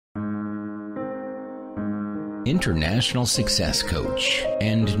International success coach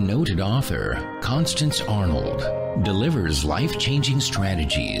and noted author Constance Arnold delivers life-changing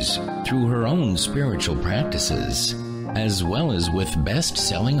strategies through her own spiritual practices, as well as with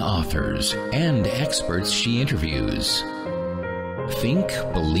best-selling authors and experts she interviews. Think,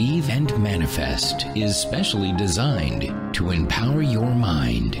 Believe, and Manifest is specially designed to empower your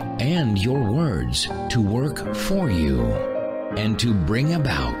mind and your words to work for you and to bring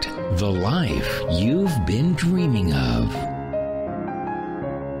about the life you've been dreaming of.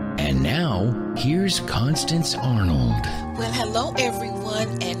 And now, here's Constance Arnold. Well, hello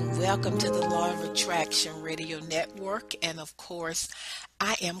everyone, and welcome to the Law of Attraction Radio Network. And of course,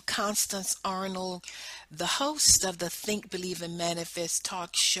 I am Constance Arnold, the host of the Think, Believe, and Manifest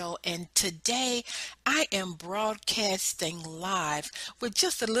talk show. And today I am broadcasting live with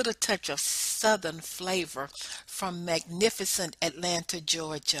just a little touch of Southern flavor from magnificent Atlanta,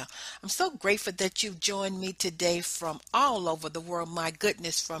 Georgia. I'm so grateful that you've joined me today from all over the world. My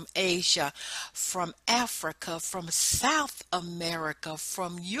goodness, from Asia, from Africa, from South America,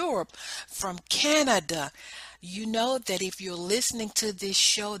 from Europe, from Canada. You know that if you're listening to this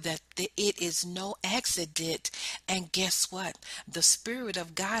show, that it is no accident. And guess what? The Spirit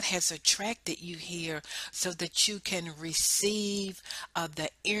of God has attracted you here so that you can receive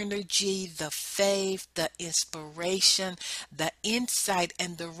the energy, the faith, the inspiration, the insight,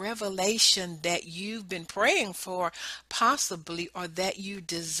 and the revelation that you've been praying for, possibly, or that you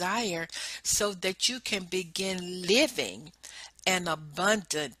desire, so that you can begin living an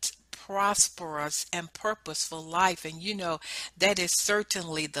abundant, prosperous, and purposeful life. And you know, that is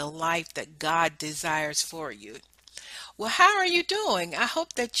certainly the life that God desires for you. Well, how are you doing? I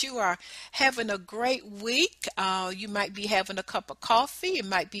hope that you are having a great week. You might be having a cup of coffee. It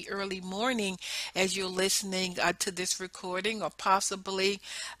might be early morning as you're listening to this recording, or possibly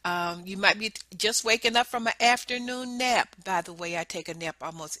you might be just waking up from an afternoon nap. By the way, I take a nap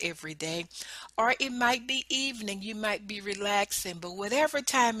almost every day. Or it might be evening. You might be relaxing. But whatever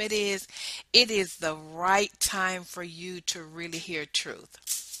time it is the right time for you to really hear truth.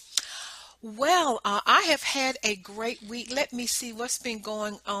 Well, I have had a great week. Let me see what's been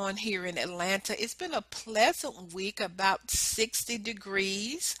going on here in Atlanta. It's been a pleasant week, about 60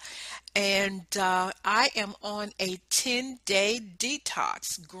 degrees, and I am on a 10-day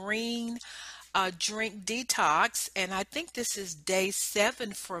detox, green drink detox, and I think this is day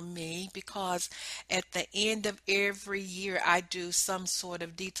 7 for me, because at the end of every year I do some sort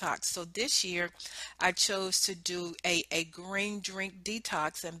of detox. So this year I chose to do a green drink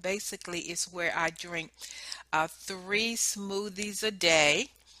detox, and basically it's where I drink 3 smoothies a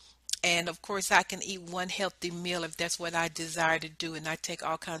day. And of course, I can eat one healthy meal if that's what I desire to do, and I take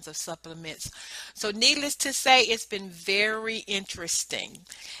all kinds of supplements. So needless to say, it's been very interesting,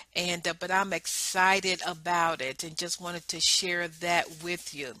 and but I'm excited about it and just wanted to share that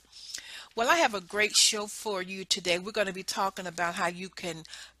with you. Well, I have a great show for you today. We're going to be talking about how you can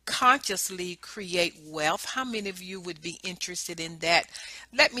consciously create wealth. How many of you would be interested in that?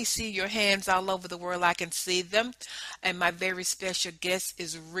 Let me see your hands all over the world. I can see them. And my very special guest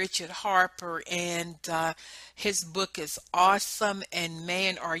is Richard Harper, and his book is awesome, and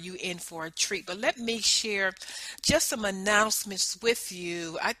man, are you in for a treat. But let me share just some announcements with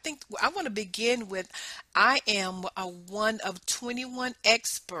you. I think I want to begin with, I am one of 21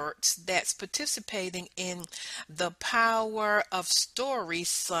 experts that's participating in the Power of Story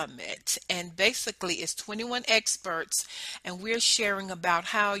Summit. And basically it's 21 experts, and we're sharing about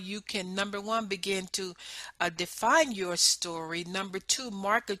how you can, number 1, begin to define your story. Number 2,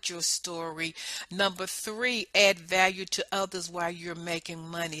 market your story. Number 3, add value to others while you're making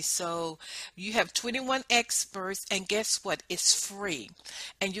money. So you have 21 experts, and guess what? It's free.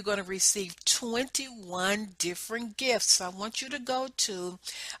 And you're going to receive 21 different gifts. So I want you to go to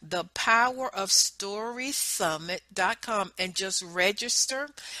the powerofstorysummit.com and just register.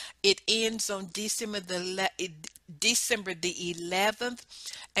 It ends on December the 11th,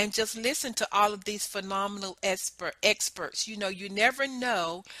 and just listen to all of these phenomenal experts. You know, you never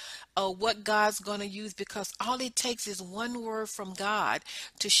know what God's going to use, because all it takes is one word from God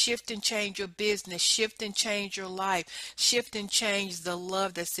to shift and change your business, shift and change your life, shift and change the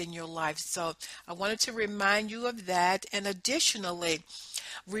love that's in your life. So I wanted to remind you of that. And additionally,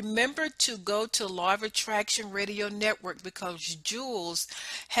 remember to go to Law of Attraction Radio Network, because Jules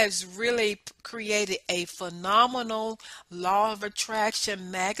has really created a phenomenal Law of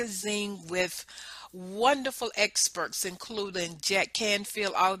Attraction magazine with wonderful experts, including Jack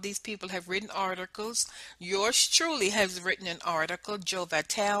Canfield. All of these people have written articles. Yours truly has written an article, Joe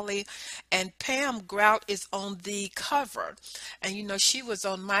Vitale, and Pam Grout is on the cover. And she was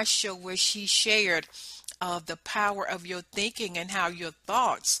on my show where she shared the power of your thinking and how your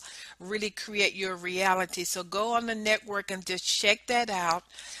thoughts really create your reality. So go on the network and just check that out.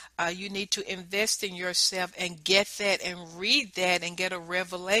 You need to invest in yourself and get that and read that and get a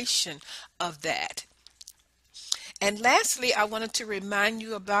revelation of that. And lastly, I wanted to remind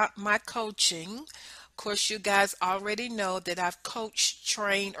you about my coaching. Of course, you guys already know that I've coached,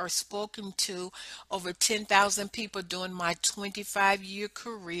 trained, or spoken to over 10,000 people during my 25-year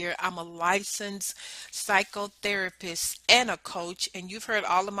career. I'm a licensed psychotherapist and a coach, and you've heard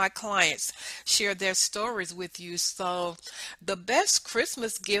all of my clients share their stories with you. So the best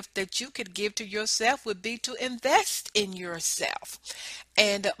Christmas gift that you could give to yourself would be to invest in yourself.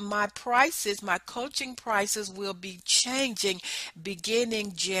 And my coaching prices will be changing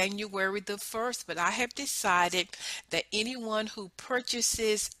beginning January the 1st. But I have decided that anyone who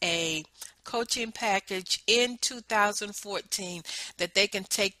purchases a coaching package in 2014, that they can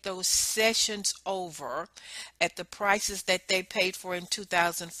take those sessions over at the prices that they paid for in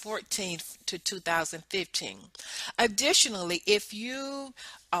 2014 to 2015. Additionally, if you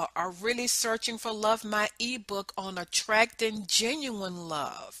are really searching for love, my ebook on attracting genuine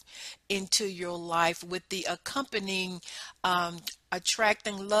love into your life with the accompanying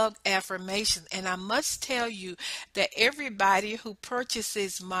attracting love affirmation. And I must tell you that everybody who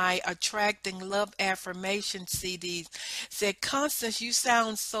purchases my attracting love affirmation CDs said, Constance, you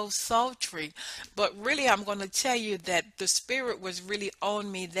sound so sultry. But really, I'm going to tell you that the spirit was really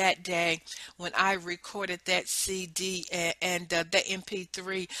on me that day when I recorded that CD and that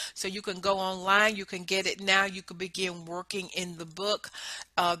MP3. So you can go online, you can get it now, you can begin working in the book.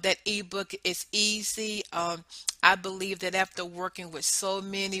 That ebook is easy. I believe that after working with so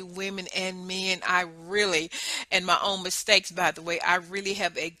many women and men, and my own mistakes, by the way, I really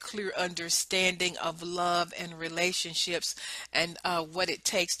have a clear understanding of love and relationships and what it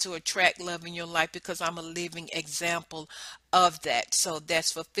takes to attract love in your life, because I'm a living example of that. So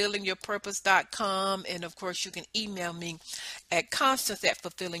that's fulfillingyourpurpose.com. And of course, you can email me at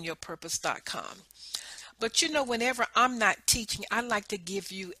constance@fulfillingyourpurpose.com. But whenever I'm not teaching, I like to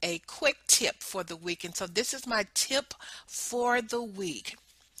give you a quick tip for the week. And so this is my tip for the week.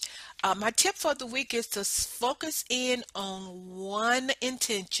 My tip for the week is to focus in on one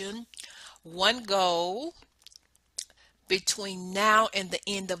intention, one goal between now and the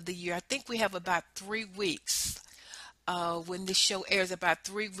end of the year. I think we have about 3 weeks. When this show airs, about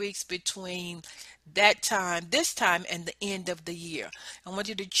 3 weeks between this time, and the end of the year. I want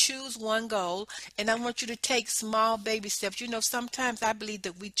you to choose one goal, and I want you to take small baby steps. Sometimes I believe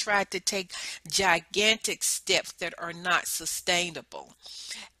that we try to take gigantic steps that are not sustainable,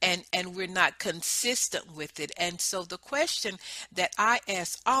 and we're not consistent with it. And so the question that I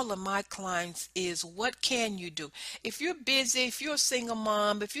ask all of my clients is, what can you do? If you're busy, if you're a single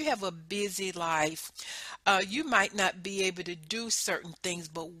mom, if you have a busy life, you might not be able to do certain things,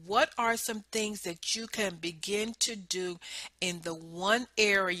 but what are some things that you can begin to do in the one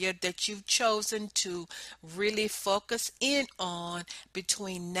area that you've chosen to really focus in on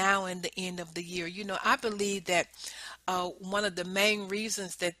between now and the end of the year? I believe that one of the main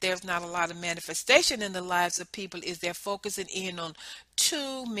reasons that there's not a lot of manifestation in the lives of people is they're focusing in on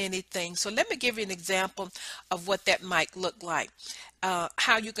too many things. So let me give you an example of what that might look like.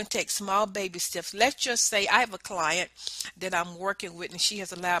 How you can take small baby steps. Let's just say I have a client that I'm working with, and she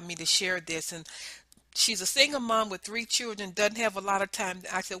has allowed me to share this. And she's a single mom with 3 children, doesn't have a lot of time.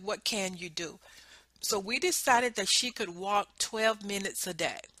 I said, what can you do? So we decided that she could walk 12 minutes a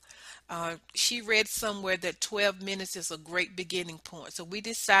day. She read somewhere that 12 minutes is a great beginning point. So we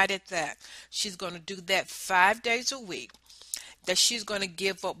decided that she's going to do that 5 days a week, that she's going to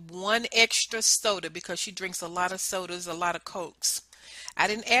give up 1 extra soda because she drinks a lot of sodas, a lot of Cokes. I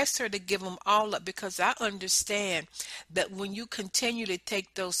didn't ask her to give them all up because I understand that when you continue to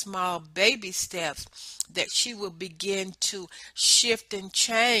take those small baby steps, that she will begin to shift and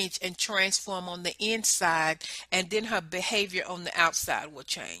change and transform on the inside, and then her behavior on the outside will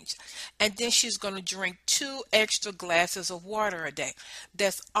change. And then she's going to drink 2 extra glasses of water a day.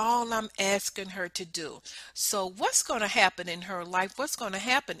 That's all I'm asking her to do. So what's going to happen in her life? What's going to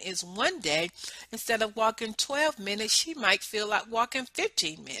happen is one day, instead of walking 12 minutes, she might feel like walking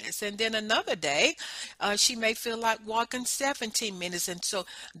 15 minutes. And then another day, she may feel like walking 17 minutes. And so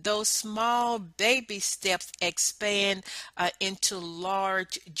those small baby steps expand into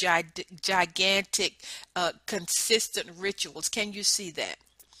large, gigantic, consistent rituals. Can you see that?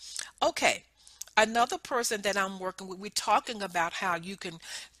 Okay. another person that I'm working with, we're talking about how you can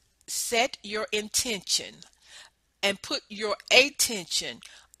set your intention and put your attention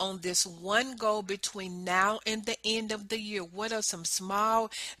on this one goal between now and the end of the year. What are some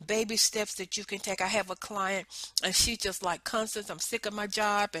small baby steps that you can take? I have a client and she's just like, Constance, I'm sick of my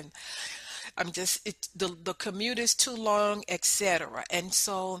job and the commute is too long, etc. And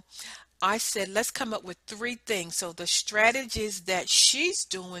so I said, let's come up with three things. So the strategies that she's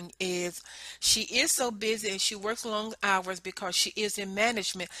doing is she is so busy and she works long hours because she is in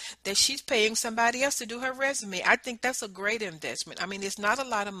management that she's paying somebody else to do her resume. I think that's a great investment. I mean, it's not a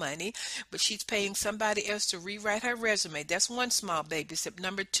lot of money, but she's paying somebody else to rewrite her resume. That's one small baby step.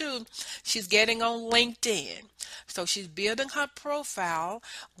 Number two, she's getting on LinkedIn. So she's building her profile.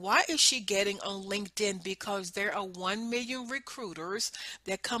 Why is she getting on LinkedIn? Because there are 1 million recruiters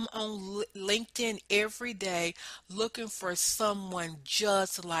that come on LinkedIn every day looking for someone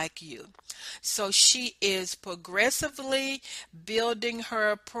just like you. So she is progressively building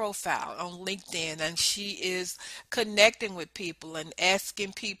her profile on LinkedIn, and she is connecting with people and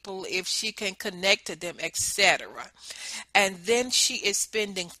asking people if she can connect to them, etc. And then she is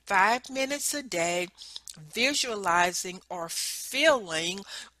spending 5 minutes a day visualizing or feeling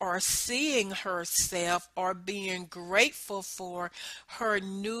or seeing herself or being grateful for her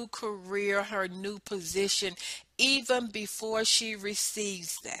new career, her new position, even before she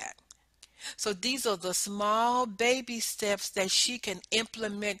receives that. So these are the small baby steps that she can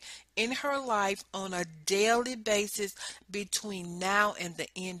implement in her life on a daily basis between now and the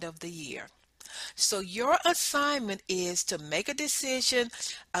end of the year. So your assignment is to make a decision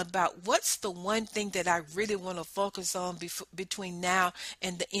about what's the one thing that I really want to focus on between now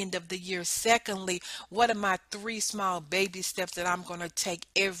and the end of the year. Secondly, what are my three small baby steps that I'm going to take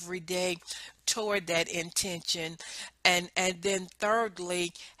every day toward that intention? And then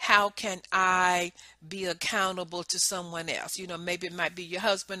thirdly, how can I be accountable to someone else? You know, maybe it might be your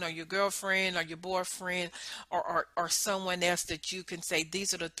husband or your girlfriend or your boyfriend or someone else that you can say,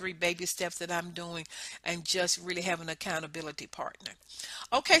 these are the three baby steps that I'm doing, and just really have an accountability partner.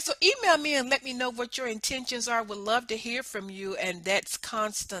 Okay, so email me and let me know what your intentions are. Would love to hear from you, and that's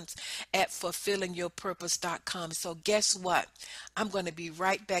Constance at fulfillingyourpurpose.com. So guess what? I'm going to be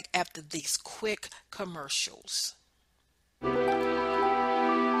right back after these quick commercials.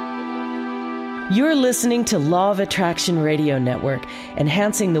 You're listening to Law of Attraction Radio Network,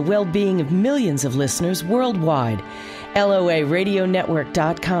 enhancing the well-being of millions of listeners worldwide.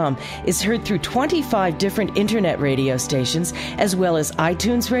 LOARadionetwork.com is heard through 25 different internet radio stations, as well as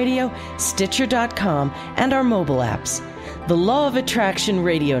iTunes Radio, Stitcher.com, and our mobile apps. The Law of Attraction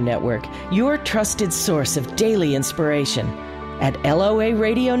Radio Network, your trusted source of daily inspiration, at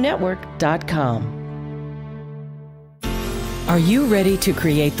LOARadionetwork.com. Are you ready to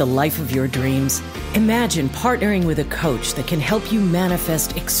create the life of your dreams? Imagine partnering with a coach that can help you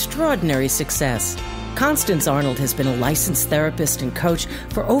manifest extraordinary success. Constance Arnold has been a licensed therapist and coach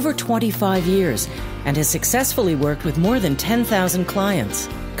for over 25 years and has successfully worked with more than 10,000 clients.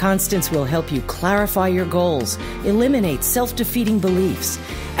 Constance will help you clarify your goals, eliminate self-defeating beliefs,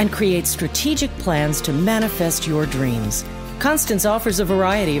 and create strategic plans to manifest your dreams. Constance offers a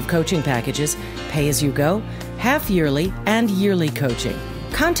variety of coaching packages, pay-as-you-go, half-yearly, and yearly coaching.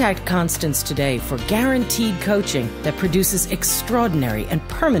 Contact Constance today for guaranteed coaching that produces extraordinary and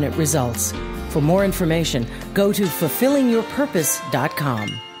permanent results. For more information, go to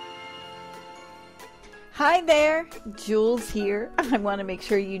fulfillingyourpurpose.com. Hi there, Jules here. I want to make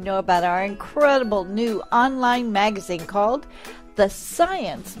sure you know about our incredible new online magazine called The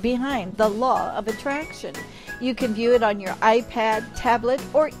Science Behind the Law of Attraction. You can view it on your iPad, tablet,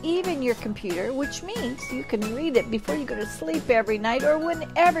 or even your computer, which means you can read it before you go to sleep every night or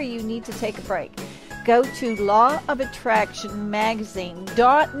whenever you need to take a break. Go to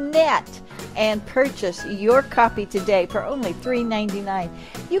lawofattractionmagazine.net and purchase your copy today for only $3.99.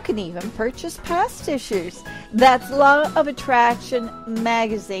 You can even purchase past issues. That's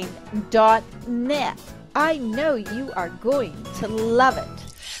lawofattractionmagazine.net. I know you are going to love it.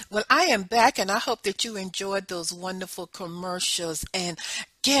 Well, I am back, and I hope that you enjoyed those wonderful commercials. And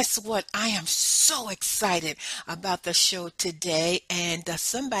guess what? I am so excited about the show today. And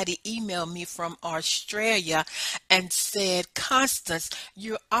somebody emailed me from Australia and said, Constance,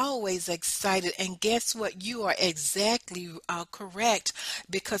 you're always excited. And guess what? You are exactly correct,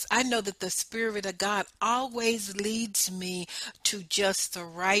 because I know that the Spirit of God always leads me to just the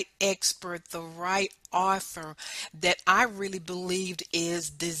right expert, the right author that I really believed is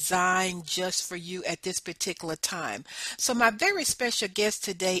designed just for you at this particular time. So my very special guest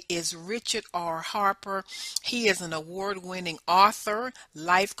today is Richard R. Harper. He is an award-winning author,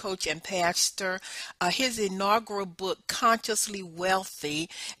 life coach, and pastor. His inaugural book, Consciously Wealthy,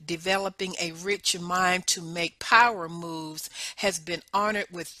 Developing a Rich Mind to Make Power Moves, has been honored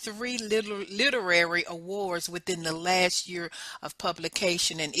with 3 literary awards within the last year of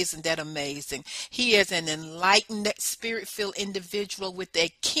publication, and isn't that amazing? He is an enlightened, spirit-filled individual with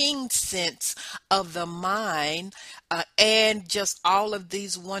a keen sense of the mind, and just all of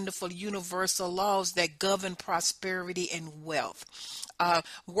these wonderful universal laws that govern prosperity and wealth.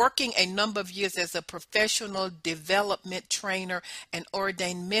 Working a number of years as a professional development trainer and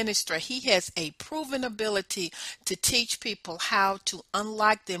ordained minister, he has a proven ability to teach people how to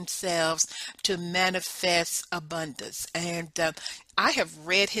unlock themselves to manifest abundance. And I have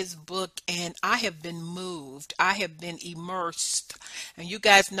read his book and I have been moved. I have been immersed. And you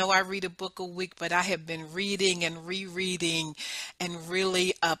guys know I read a book a week, but I have been reading and rereading and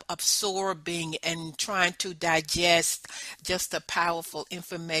really absorbing and trying to digest just the powerful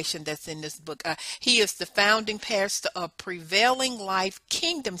information that's in this book. He is the founding pastor of Prevailing Life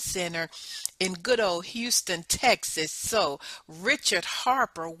Kingdom Center in good old Houston, Texas. So, Richard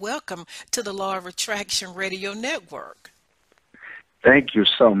Harper, welcome to the Law of Attraction Radio Network. Thank you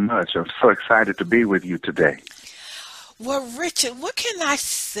so much. I'm so excited to be with you today. Well, Richard, what can I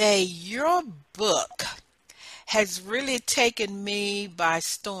say? Your book has really taken me by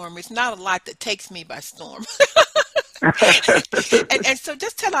storm. It's not a lot that takes me by storm. and so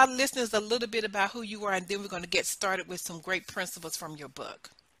just tell our listeners a little bit about who you are, and then we're going to get started with some great principles from your book.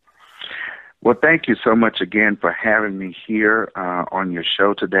 Well, thank you so much again for having me here on your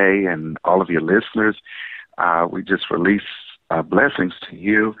show today and all of your listeners. We just released blessings to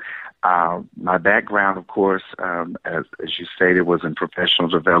you. My background, of course, as you stated, was in professional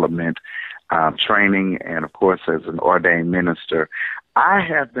development, training, and, of course, as an ordained minister. I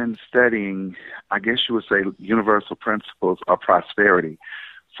have been studying, I guess you would say, universal principles of prosperity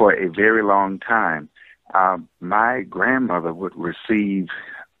for a very long time. My grandmother would receive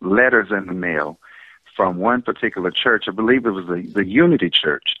letters in the mail from one particular church. I believe it was the Unity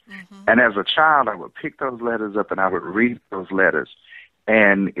Church. Mm-hmm. And as a child, I would pick those letters up and I would read those letters.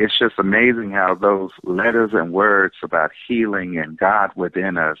 And it's just amazing how those letters and words about healing and God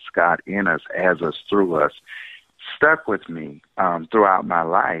within us, God in us, as us, through us, stuck with me throughout my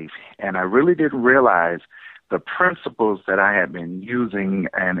life. And I really didn't realize the principles that I had been using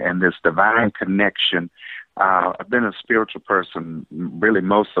and this divine connection. I've been a spiritual person really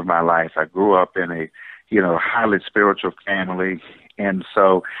most of my life. I grew up in a, highly spiritual family. And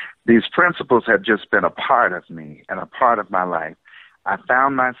so these principles have just been a part of me and a part of my life. I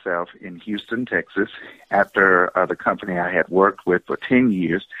found myself in Houston, Texas, after the company I had worked with for 10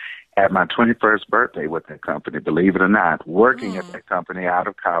 years, at my 21st birthday with that company, believe it or not, working at that company out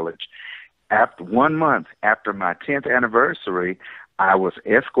of college. After 1 month after my 10th anniversary, I was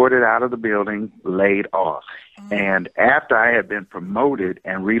escorted out of the building, laid off. And after I had been promoted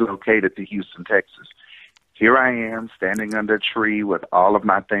and relocated to Houston, Texas, here I am standing under a tree with all of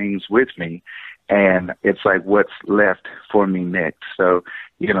my things with me. And it's like, what's left for me next? So,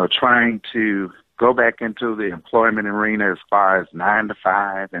 trying to go back into the employment arena as far as 9 to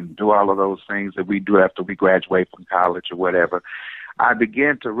 5 and do all of those things that we do after we graduate from college or whatever, I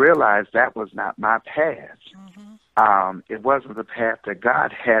began to realize that was not my path. Mm-hmm. It wasn't the path that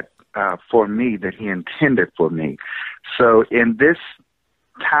God had for me, that he intended for me. So in this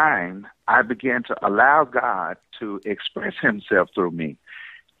time, I began to allow God to express himself through me.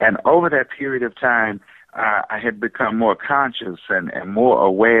 And over that period of time, I had become more conscious and more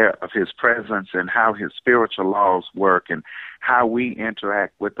aware of his presence and how his spiritual laws work and how we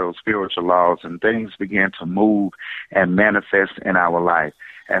interact with those spiritual laws, and things began to move and manifest in our life.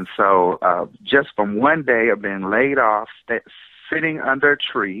 And so just from one day of being laid off, sitting under a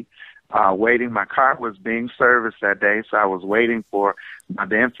tree, waiting. My car was being serviced that day, so I was waiting for my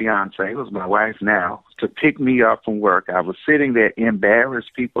then fiance, who was my wife now, to pick me up from work. I was sitting there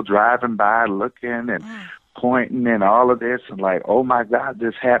embarrassed, people driving by, looking and pointing and all of this, and like, oh my God,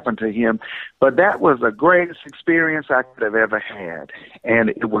 this happened to him. But that was the greatest experience I could have ever had. And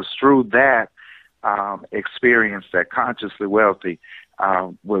it was through that experience that Consciously Wealthy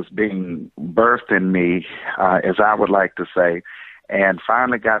was being birthed in me, as I would like to say, and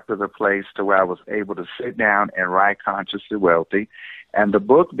finally got to the place to where I was able to sit down and write Consciously Wealthy. And the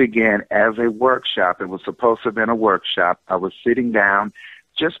book began as a workshop. It was supposed to have been a workshop. I was sitting down,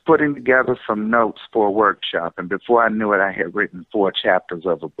 just putting together some notes for a workshop. And before I knew it, I had written 4 chapters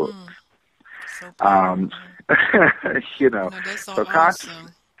of a book. So powerful. That's so so awesome.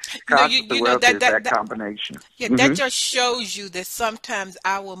 Conscious wealth is that combination. Yeah, that just shows you that sometimes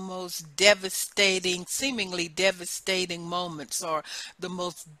our most devastating, seemingly devastating moments are the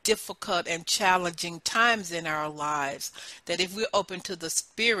most difficult and challenging times in our lives. That if we're open to the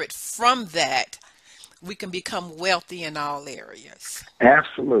Spirit from that, we can become wealthy in all areas.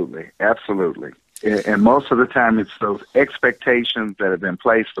 Absolutely, absolutely. And most of the time it's those expectations that have been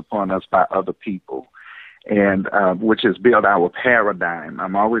placed upon us by other people, and which has built our paradigm.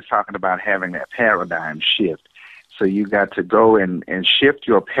 I'm always talking about having that paradigm shift. So you got to go and shift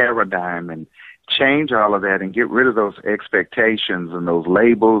your paradigm and change all of that and get rid of those expectations and those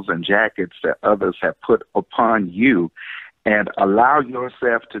labels and jackets that others have put upon you, and allow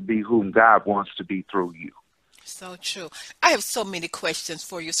yourself to be whom God wants to be through you. So true. I have so many questions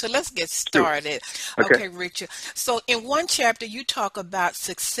for you. So let's get started. Sure. Okay, Richard. So in one chapter, you talk about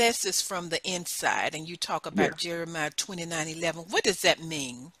successes from the inside, and you talk about Jeremiah 29:11. What does that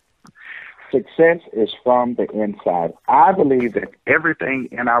mean? Success is from the inside. I believe that everything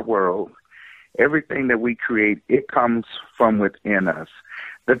in our world, everything that we create, it comes from within us.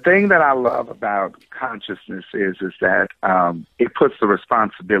 The thing that I love about consciousness is that it puts the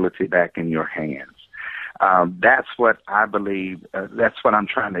responsibility back in your hands. That's what I believe. That's what I'm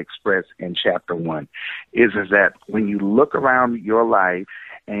trying to express in chapter 1. Is that when you look around your life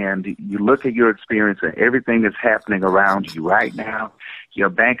and you look at your experience and everything that's happening around you right now, your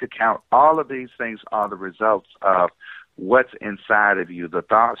bank account, all of these things are the results of what's inside of you, the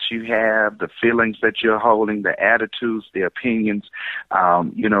thoughts you have, the feelings that you're holding, the attitudes, the opinions,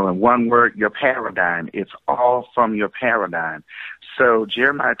 in one word, your paradigm. It's all from your paradigm. So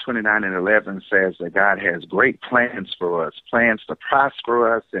Jeremiah 29:11 says that God has great plans for us, plans to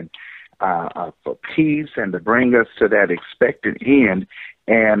prosper us and for peace and to bring us to that expected end.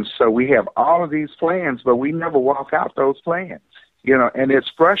 And so we have all of these plans, but we never walk out those plans, and it's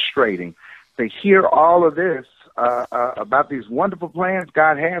frustrating to hear all of this about these wonderful plans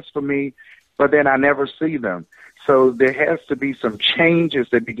God has for me, but then I never see them. So there has to be some changes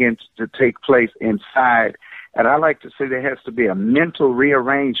that begin to take place inside. And I like to say there has to be a mental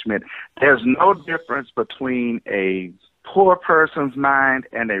rearrangement. There's no difference between a poor person's mind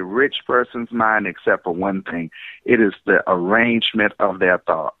and a rich person's mind except for one thing. It is the arrangement of their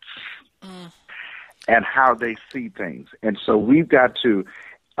thoughts and how they see things. And so we've got to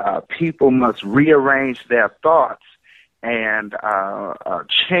people must rearrange their thoughts and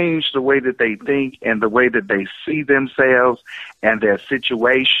change the way that they think and the way that they see themselves and their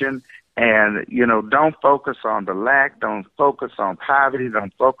situation. And, don't focus on the lack. Don't focus on poverty.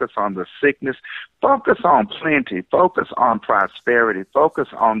 Don't focus on the sickness. Focus on plenty. Focus on prosperity. Focus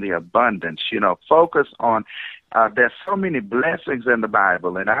on the abundance. Focus on there's so many blessings in the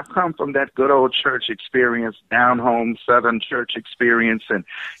Bible. And I've come from that good old church experience, down home Southern church experience. And,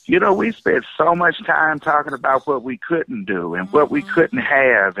 we spent so much time talking about what we couldn't do and what we couldn't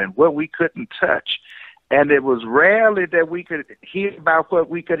have and what we couldn't touch. And it was rarely that we could hear about what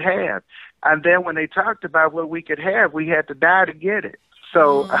we could have. And then when they talked about what we could have, we had to die to get it.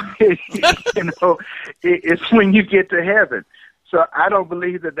 So, it's when you get to heaven. So I don't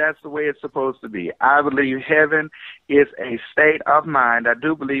believe that that's the way it's supposed to be. I believe heaven is a state of mind. I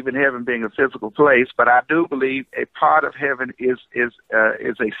do believe in heaven being a physical place, but I do believe a part of heaven is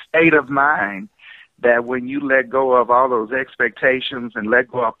a state of mind that when you let go of all those expectations and let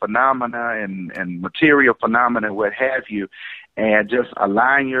go of phenomena and material phenomena, what have you, and just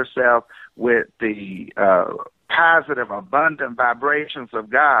align yourself with the positive, abundant vibrations of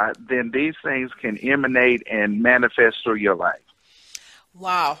God, then these things can emanate and manifest through your life.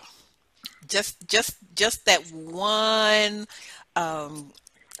 Wow. Just that one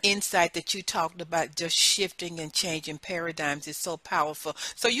insight that you talked about, just shifting and changing paradigms, is so powerful.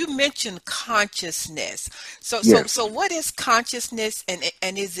 So you mentioned consciousness. So what is consciousness,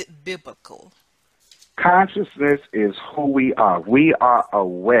 and is it biblical? Consciousness is who we are. We are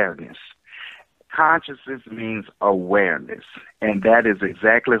awareness. Consciousness means awareness, and that is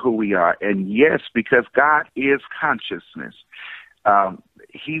exactly who we are. And yes, because God is consciousness.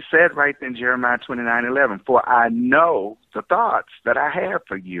 He said right in Jeremiah 29:11, "For I know the thoughts that I have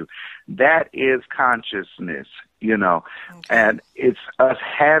for you." That is consciousness, Okay. And it's us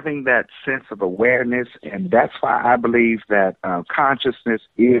having that sense of awareness, and that's why I believe that consciousness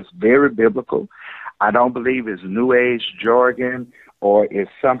is very biblical. I don't believe it's New Age jargon or is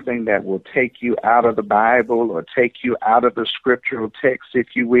something that will take you out of the Bible or take you out of the scriptural text,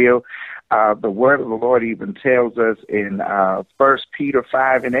 if you will. The word of the Lord even tells us in 1 Peter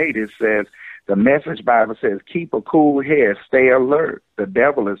 5:8, it says, The Message Bible says, keep a cool head, stay alert. The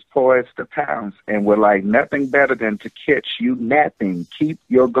devil is poised to pounce and would like nothing better than to catch you napping. Keep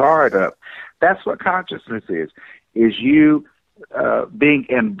your guard up. That's what consciousness is you being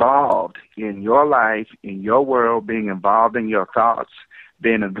involved in your life, in your world, being involved in your thoughts,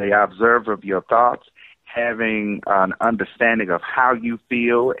 being the observer of your thoughts, having an understanding of how you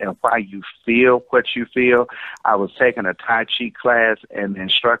feel and why you feel what you feel. I was taking a Tai Chi class, and the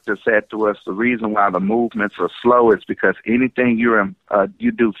instructor said to us the reason why the movements are slow is because anything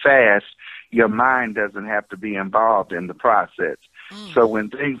you do fast, your mind doesn't have to be involved in the process. So when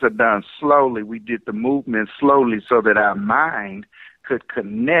things are done slowly, we did the movement slowly so that our mind could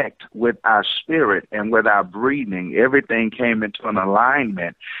connect with our spirit and with our breathing. Everything came into an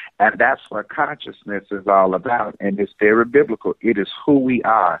alignment, and that's what consciousness is all about, and it's very biblical. It is who we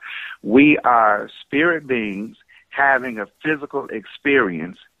are. We are spirit beings having a physical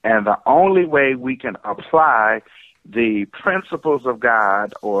experience, and the only way we can apply the principles of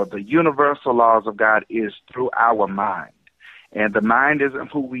God or the universal laws of God is through our mind. And the mind isn't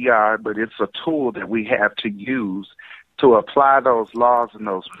who we are, but it's a tool that we have to use to apply those laws and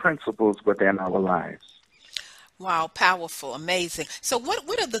those principles within our lives. Wow, powerful, amazing. So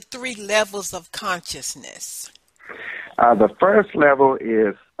what are the 3 levels of consciousness? The first level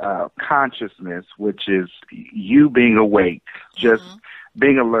is consciousness, which is you being awake, just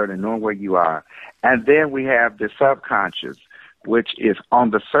being alert and knowing where you are. And then we have the subconscious, which is on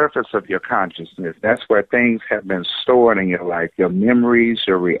the surface of your consciousness. That's where things have been stored in your life, your memories,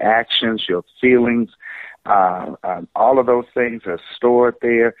 your reactions, your feelings. All of those things are stored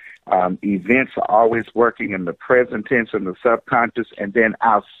there. Events are always working in the present tense and the subconscious. And then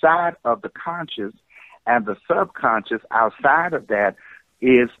outside of the conscious and the subconscious, outside of that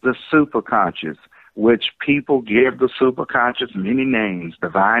is the superconscious, which people give the superconscious many names: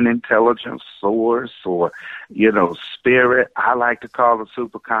 divine intelligence, source, or, spirit. I like to call the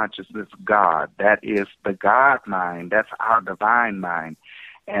superconsciousness God. That is the God mind. That's our divine mind.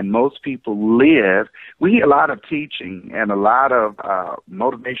 And most people we hear a lot of teaching and a lot of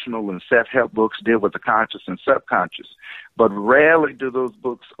motivational and self-help books deal with the conscious and subconscious, but rarely do those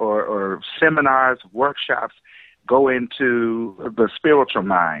books or seminars, workshops go into the spiritual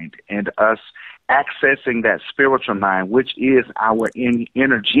mind and us accessing that spiritual mind, which is our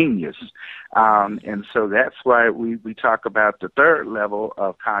inner genius. And so that's why we talk about the third level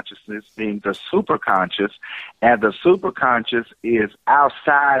of consciousness being the superconscious, and the superconscious is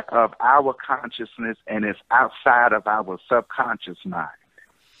outside of our consciousness and it's outside of our subconscious mind.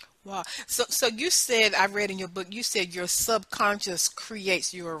 Wow. So you said, I read in your book, you said your subconscious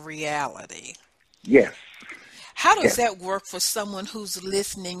creates your reality. Yes. How does that work for someone who's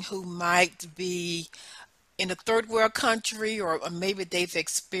listening who might be in a third world country, or maybe they've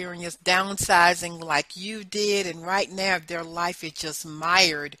experienced downsizing like you did, and right now their life is just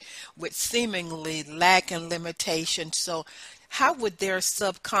mired with seemingly lack and limitation? So how would their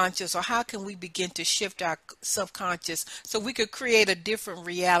subconscious, or how can we begin to shift our subconscious so we could create a different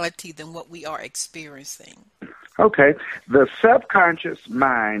reality than what we are experiencing? Okay. The subconscious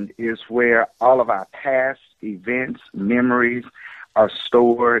mind is where all of our past events, memories are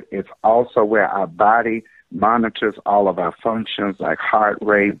stored. It's also where our body monitors all of our functions like heart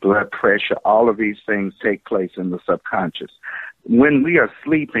rate, blood pressure. All of these things take place in the subconscious. When we are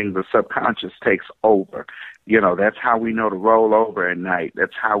sleeping, the subconscious takes over. That's how we know to roll over at night.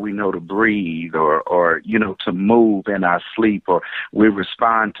 That's how we know to breathe or to move in our sleep, or we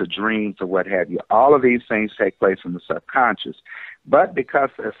respond to dreams or what have you. All of these things take place in the subconscious. But because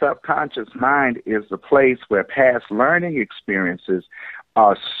the subconscious mind is the place where past learning experiences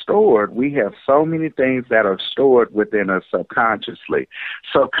are stored, we have so many things that are stored within us subconsciously.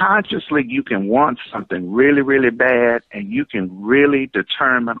 So consciously, you can want something really, really bad, and you can really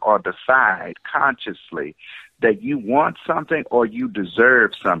determine or decide consciously that you want something or you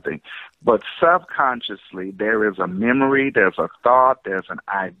deserve something. But subconsciously, there is a memory, there's a thought, there's an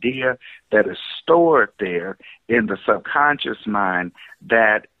idea that is stored there in the subconscious mind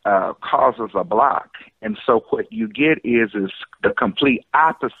that causes a block. And so what you get is the complete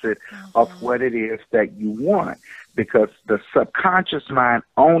opposite of what it is that you want, because the subconscious mind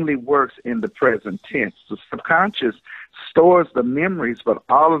only works in the present tense. The subconscious stores the memories, but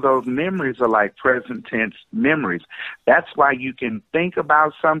all of those memories are like present tense memories. That's why you can think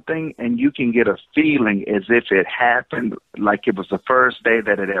about something and you can get a feeling as if it happened, like it was the first day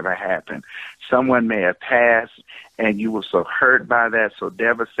that it ever happened. Someone may have passed and you were so hurt by that, so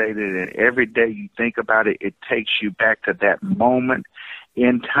devastated, and every day you think about it, it takes you back to that moment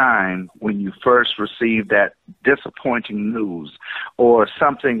in time when you first received that disappointing news, or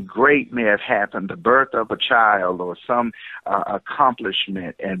something great may have happened, the birth of a child or some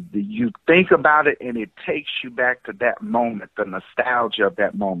accomplishment, and you think about it and it takes you back to that moment, the nostalgia of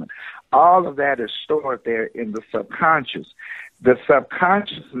that moment. All of that is stored there in the subconscious. The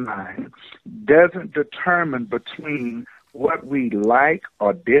subconscious mind doesn't determine between what we like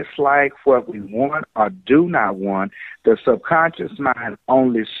or dislike, what we want or do not want. The subconscious mind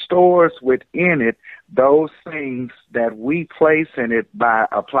only stores within it those things that we place in it by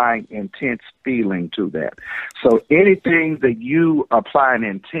applying intense feeling to that. So anything that you apply an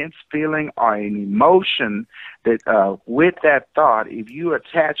intense feeling or an emotion that with that thought, if you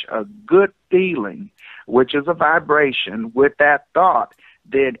attach a good feeling, which is a vibration, with that thought,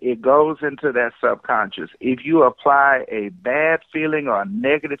 then it goes into that subconscious. If you apply a bad feeling or a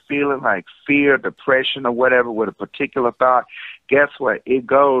negative feeling like fear, depression, or whatever with a particular thought, guess what? It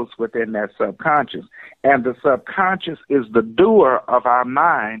goes within that subconscious. And the subconscious is the doer of our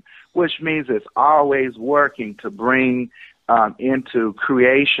mind, which means it's always working to bring into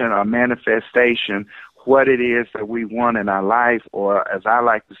creation or manifestation what it is that we want in our life, or as I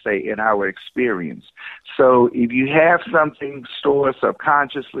like to say, in our experience. So if you have something stored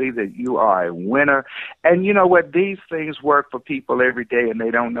subconsciously that you are a winner, and you know what, these things work for people every day and they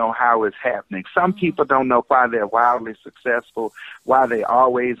don't know how it's happening. Some people don't know why they're wildly successful, why they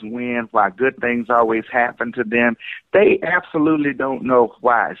always win, why good things always happen to them. They absolutely don't know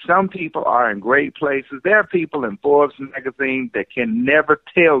why. Some people are in great places. There are people in Forbes magazine that can never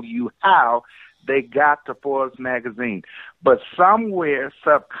tell you how they got to Forbes magazine. But somewhere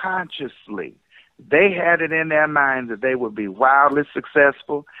subconsciously, they had it in their mind that they would be wildly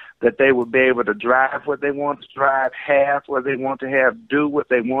successful, that they would be able to drive what they want to drive, have what they want to have, do what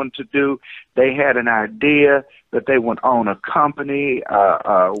they want to do. They had an idea that they would own a company,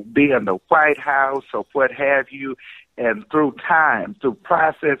 be in the White House or what have you. And through time, through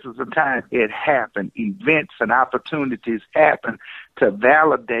processes of time, it happened. Events and opportunities happened to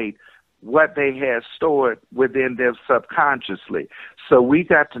validate what they had stored within them subconsciously. So we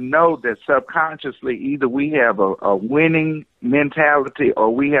got to know that subconsciously either we have a winning mentality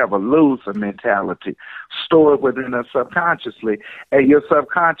or we have a loser mentality stored within us subconsciously. And your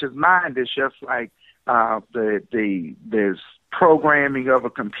subconscious mind is just like there's programming of a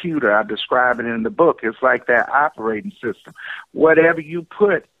computer. I describe it in the book. It's like that operating system. Whatever you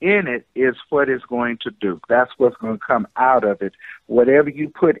put in it is what it's going to do. That's what's going to come out of it. Whatever you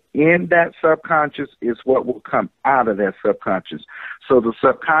put in that subconscious is what will come out of that subconscious. So the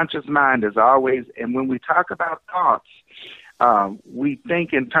subconscious mind is always, and when we talk about thoughts, we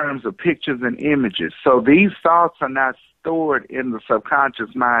think in terms of pictures and images. So these thoughts are not stored in the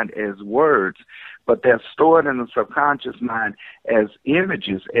subconscious mind as words, but they're stored in the subconscious mind as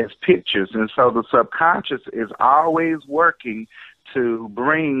images, as pictures. And so the subconscious is always working to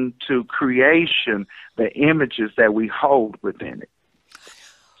bring to creation the images that we hold within it.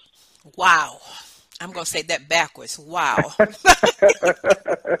 Wow. I'm going to say that backwards. Wow.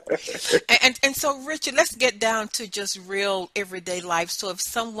 and so, Richard, let's get down to just real everyday life. So if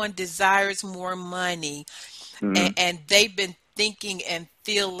someone desires more money and they've been thinking and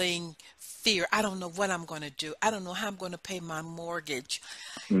feeling fear, I don't know what I'm going to do, I don't know how I'm going to pay my mortgage,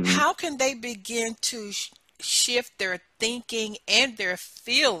 how can they begin to shift their thinking and their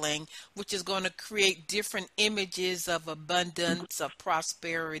feeling, which is going to create different images of abundance, of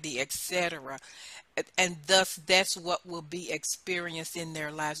prosperity, etc., and thus that's what will be experienced in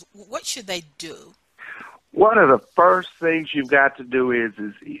their lives? What should they do? One of the first things you've got to do is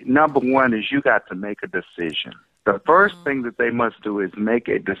number one is you got to make a decision. The first thing that they must do is make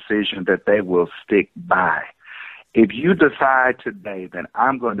a decision that they will stick by. If you decide today that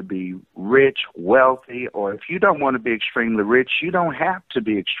I'm going to be rich, wealthy, or if you don't want to be extremely rich, you don't have to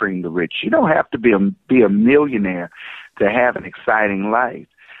be extremely rich. You don't have to be a millionaire to have an exciting life.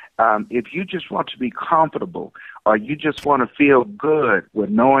 If you just want to be comfortable, or you just want to feel good with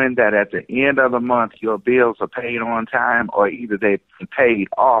knowing that at the end of the month your bills are paid on time, or either they've been paid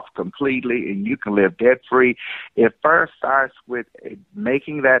off completely and you can live debt-free, it first starts with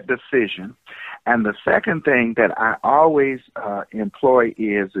making that decision. And the second thing that I always employ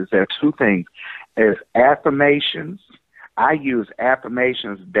is there are two things. Is affirmations. I use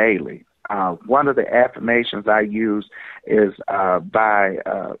affirmations daily. One of the affirmations I use is by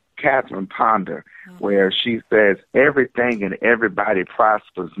Catherine Ponder, where she says, everything and everybody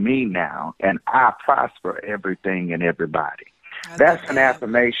prospers me now, and I prosper everything and everybody. That's an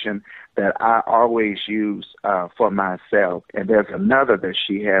affirmation that I always use for myself. And there's another that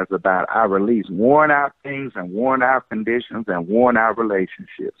she has about I release worn out things and worn out conditions and worn out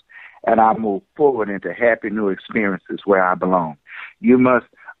relationships. And I move forward into happy new experiences where I belong. You must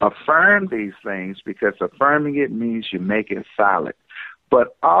affirm these things because affirming it means you make it solid.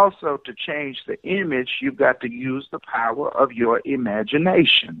 But also to change the image, you've got to use the power of your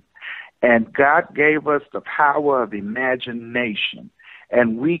imagination. And God gave us the power of imagination.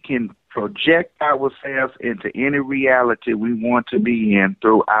 And we can project ourselves into any reality we want to be in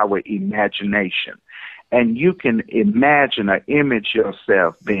through our imagination. And you can imagine or image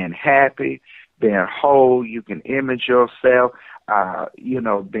yourself being happy, being whole. You can image yourself,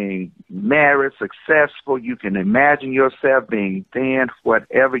 being married, successful. You can imagine yourself being thin,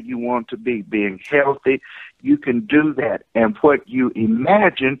 whatever you want to be, being healthy. You can do that. And what you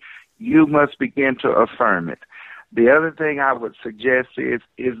imagine, you must begin to affirm it. The other thing I would suggest is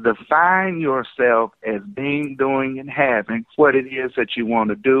define yourself as being, doing, and having what it is that you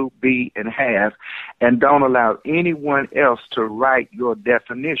want to do, be, and have, and don't allow anyone else to write your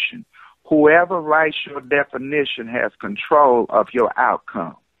definition. Whoever writes your definition has control of your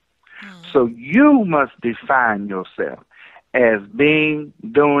outcome. So you must define yourself as being,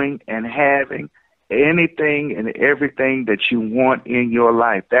 doing, and having anything and everything that you want in your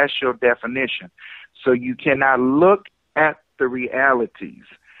life. That's your definition. So you cannot look at the realities.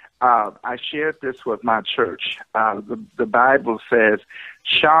 I shared this with my church. The Bible says,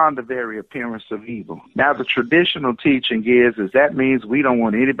 shun the very appearance of evil. Now, the traditional teaching is that means we don't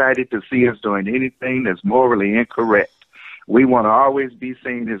want anybody to see us doing anything that's morally incorrect. We want to always be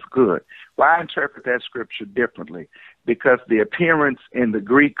seen as good. Well, I interpret that scripture differently because the appearance in the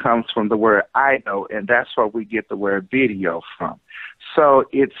Greek comes from the word eido, and that's where we get the word video from. So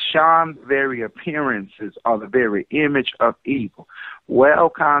it's shun very appearances or the very image of evil. Well,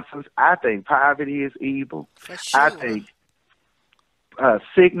 Constance, I think poverty is evil. For sure. I think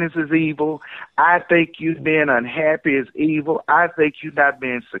sickness is evil. I think you being unhappy is evil. I think you not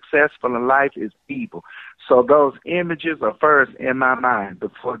being successful in life is evil. So those images are first in my mind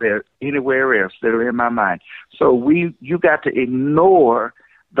before they're anywhere else. They're in my mind. So you got to ignore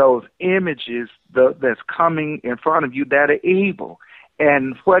those images that's coming in front of you that are evil.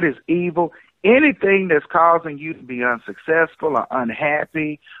 And what is evil? Anything that's causing you to be unsuccessful or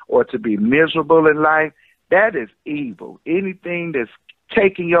unhappy or to be miserable in life, that is evil. Anything that's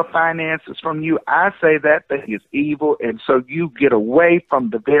taking your finances from you, I say that thing is evil, and so you get away from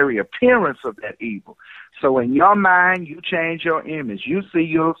the very appearance of that evil. So in your mind, you change your image. You see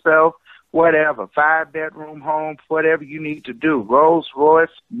yourself, whatever, 5-bedroom home, whatever you need to do, Rolls Royce,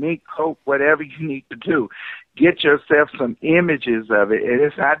 mink coat, whatever you need to do. Get yourself some images of it. And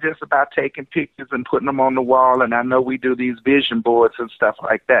it's not just about taking pictures and putting them on the wall. And I know we do these vision boards and stuff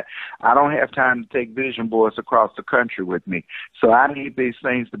like that. I don't have time to take vision boards across the country with me. So I need these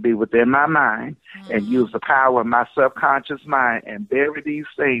things to be within my mind and use the power of my subconscious mind and bury these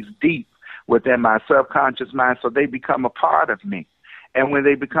things deep within my subconscious mind so they become a part of me. And when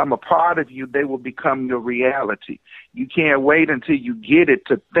they become a part of you, they will become your reality. You can't wait until you get it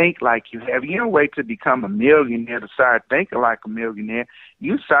to think like you have. You don't wait to become a millionaire to start thinking like a millionaire.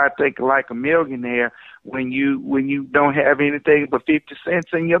 You start thinking like a millionaire when you don't have anything but 50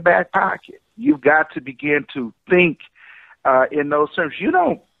 cents in your back pocket. You've got to begin to think in those terms. You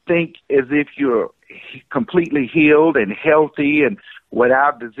don't think as if you're completely healed and healthy and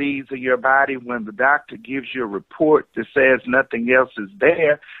without disease in your body when the doctor gives you a report that says nothing else is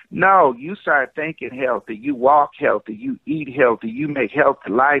there. No, you start thinking healthy. You walk healthy. You eat healthy. You make healthy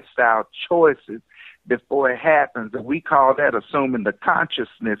lifestyle choices before it happens. And we call that assuming the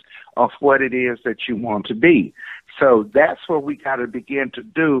consciousness of what it is that you want to be. So that's what we got to begin to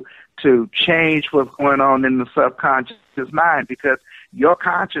do to change what's going on in the subconscious mind, because your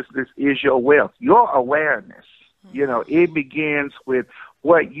consciousness is your wealth, your awareness. You know, it begins with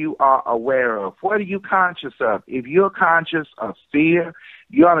what you are aware of. What are you conscious of? If you're conscious of fear,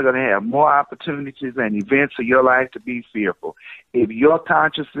 you're only going to have more opportunities and events in your life to be fearful. If your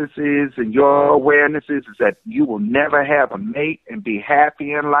consciousness is and your awareness is that you will never have a mate and be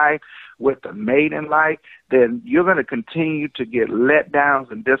happy in life with a mate in life, then you're going to continue to get letdowns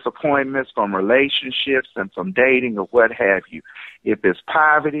and disappointments from relationships and from dating or what have you. If it's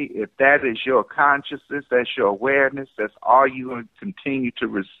poverty, if that is your consciousness, that's your awareness, that's all you're going to continue to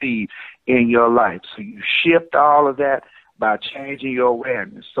receive in your life. So you shift all of that by changing your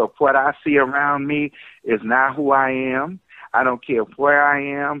awareness. So what I see around me is not who I am. I don't care where I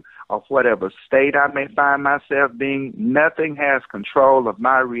am or whatever state I may find myself being. Nothing has control of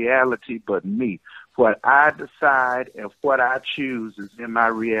my reality but me. What I decide and what I choose is in my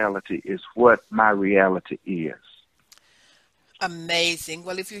reality is what my reality is. Amazing.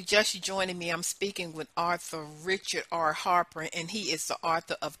 Well, if you're just joining me, I'm speaking with Author Richard R. Harper, and he is the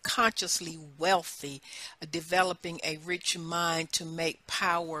author of Consciously Wealthy, Developing a Rich Mind to Make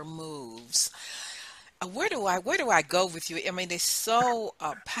Power Moves. Where do I go with you? I mean, it's so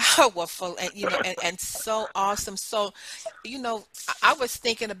powerful and and so awesome. So, I was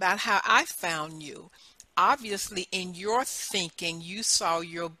thinking about how I found you. Obviously, in your thinking, you saw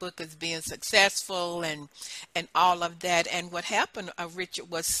your book as being successful and all of that. And what happened, Richard,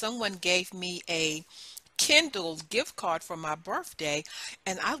 was someone gave me a Kindle gift card for my birthday,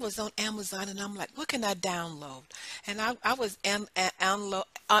 and I was on Amazon, and I'm like, what can I download? And I was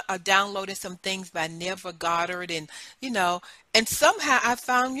downloading some things by Neville Goddard, and somehow I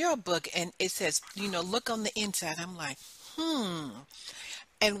found your book, and it says, look on the inside. I'm like,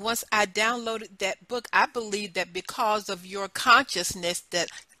 And once I downloaded that book, I believe that because of your consciousness that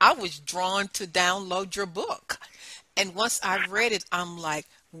I was drawn to download your book. And once I read it, I'm like,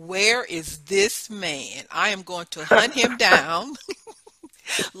 where is this man? I am going to hunt him down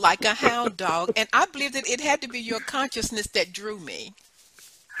like a hound dog. And I believe that it had to be your consciousness that drew me.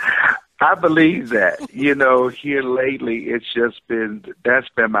 I believe that. Here lately, that's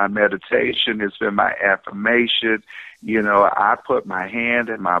been my meditation. It's been my affirmation. I put my hand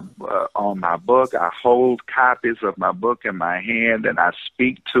on my book. I hold copies of my book in my hand, and I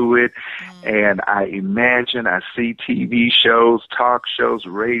speak to it, and I imagine. I see TV shows, talk shows,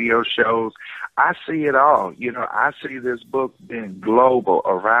 radio shows. I see it all. I see this book being global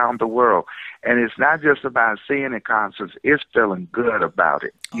around the world. And it's not just about seeing it, Constance. It's feeling good about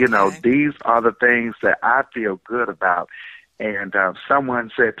it. Okay. These are the things that I feel good about. And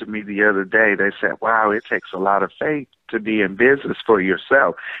someone said to me the other day, they said, wow, it takes a lot of faith to be in business for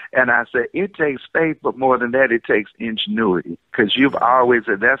yourself. And I said, it takes faith, but more than that, it takes ingenuity. Because you've always,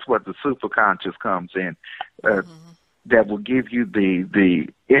 and that's what the superconscious comes in, that will give you the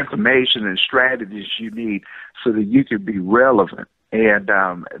information and strategies you need so that you can be relevant. And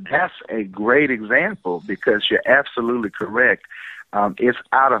that's a great example because you're absolutely correct. It's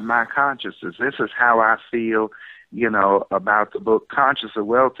out of my consciousness. This is how I feel, about the book. Consciously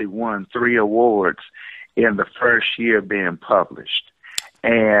Wealthy won 3 awards in the first year being published.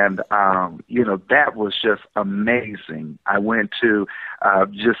 And, that was just amazing. I went to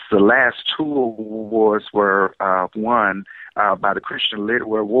just the last 2 awards were won by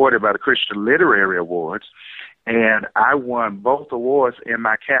were awarded by the Christian Literary Awards. And I won both awards in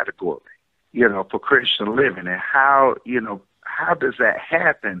my category, for Christian living. And how does that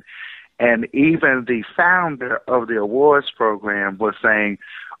happen? And even the founder of the awards program was saying,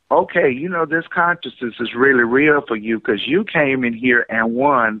 okay, this consciousness is really real for you because you came in here and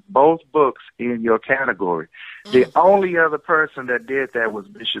won both books in your category. The only other person that did that was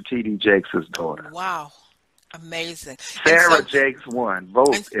Bishop T.D. Jakes' daughter. Wow. Amazing. Sarah Jakes won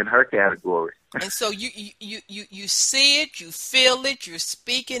both in her category. And so you see it, you feel it, you're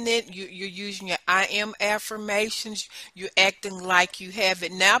speaking it, you're using your I am affirmations, you're acting like you have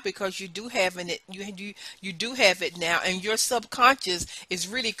it now because you do have it. You do have it now, and your subconscious is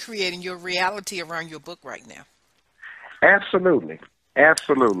really creating your reality around your book right now. Absolutely.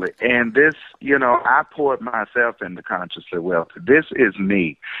 Absolutely. And this, I poured myself into Consciously Wealthy. This is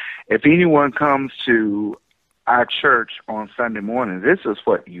me. If anyone comes to our church on Sunday morning, this is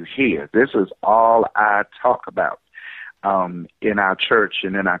what you hear. This is all I talk about in our church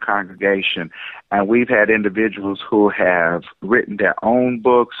and in our congregation. And we've had individuals who have written their own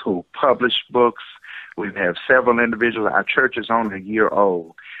books, who published books. We've had several individuals. Our church is only a year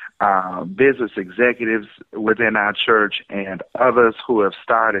old. Business executives within our church and others who have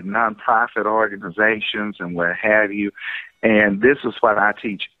started nonprofit organizations and what have you. And this is what I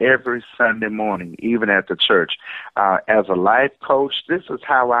teach every Sunday morning, even at the church. As a life coach, this is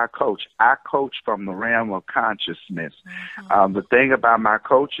how I coach. I coach from the realm of consciousness. The thing about my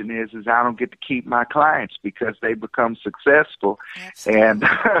coaching is I don't get to keep my clients because they become successful. Absolutely. And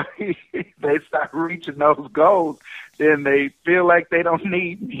they start reaching those goals. Then they feel like they don't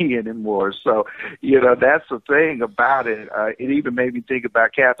need me anymore. So, that's the thing about it. It even made me think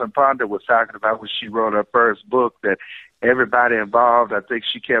about Catherine Ponder was talking about when she wrote her first book that everybody involved, I think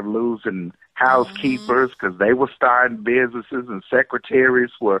she kept losing housekeepers because they were starting businesses and secretaries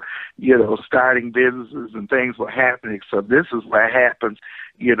were, starting businesses and things were happening. So this is what happens,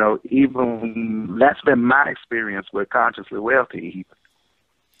 even that's been my experience with Consciously Wealthy even.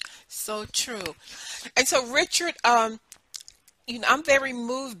 So true. And so, Richard, I'm very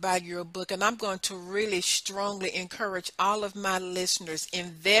moved by your book, and I'm going to really strongly encourage all of my listeners,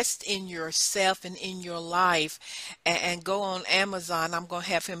 invest in yourself and in your life, and go on Amazon. I'm going to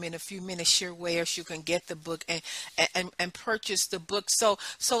have him in a few minutes share where else you can get the book and purchase the book. So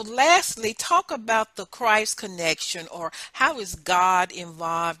lastly, talk about the Christ connection, or how is God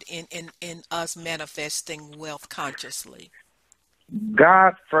involved in us manifesting wealth consciously?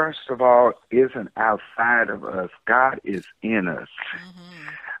 God, first of all, isn't outside of us. God is in us.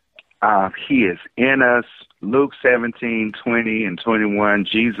 He is in us. Luke 17:20 and 21,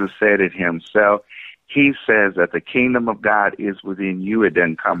 Jesus said it himself. He says that the kingdom of God is within you. It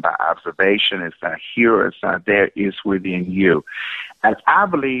doesn't come by observation. It's not here. It's not there. It's within you. And I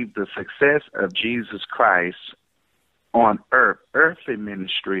believe the success of Jesus Christ on earth, earthly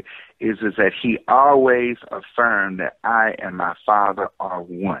ministry, is that he always affirmed that I and my Father are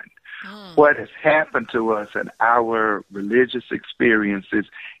one. What has happened to us in our religious experiences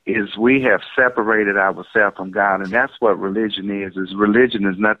is we have separated ourselves from God, and that's what religion is. Religion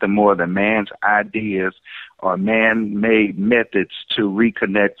is nothing more than man's ideas or man-made methods to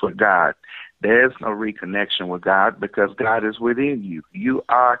reconnect with God. There's no reconnection with God because God is within you. You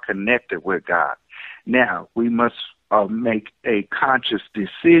are connected with God. Now, we must make a conscious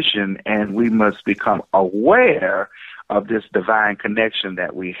decision, and we must become aware of this divine connection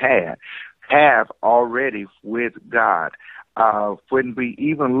that we have already with God. When we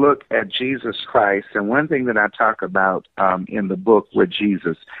even look at Jesus Christ, and one thing that I talk about in the book with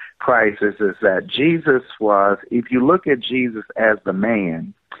Jesus Christ is that Jesus was, if you look at Jesus as the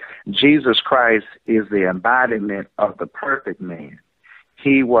man, Jesus Christ is the embodiment of the perfect man.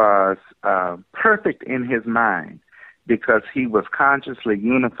 He was perfect in his mind because he was consciously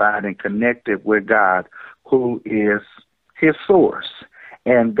unified and connected with God, who is his source,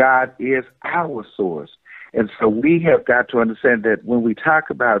 and God is our source. And so we have got to understand that when we talk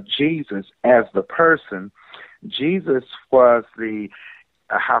about Jesus as the person, Jesus was the,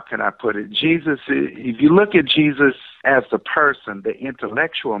 how can I put it? Jesus, if you look at Jesus as the person, the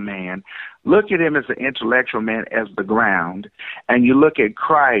intellectual man, look at him as the intellectual man, as the ground, and you look at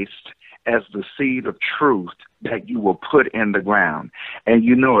Christ as the seed of truth that you will put in the ground. And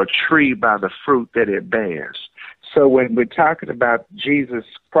you know a tree by the fruit that it bears. So when we're talking about Jesus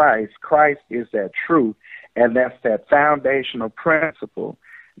Christ, Christ is that truth, and that's that foundational principle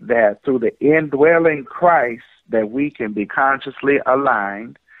that through the indwelling Christ that we can be consciously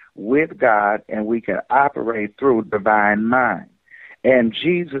aligned with God and we can operate through divine mind. And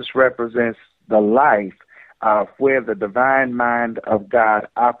Jesus represents the life where the divine mind of God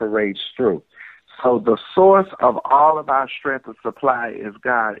operates through. So the source of all of our strength and supply is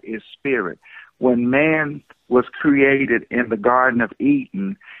God, is spirit. When man was created in the Garden of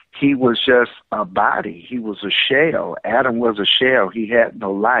Eden, he was just a body. He was a shell. Adam was a shell. He had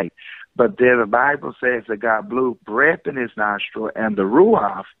no life. But then the Bible says that God blew breath in his nostril, and the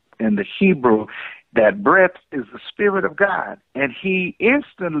ruach in the Hebrew, that breath is the Spirit of God. And he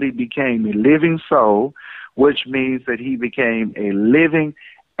instantly became a living soul, which means that he became a living,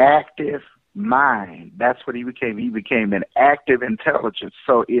 active mind. That's what he became. He became an active intelligence.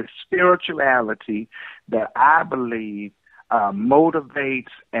 So it's spirituality that I believe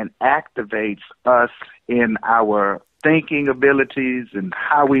motivates and activates us in our thinking abilities and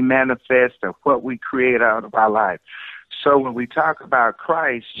how we manifest and what we create out of our life. So when we talk about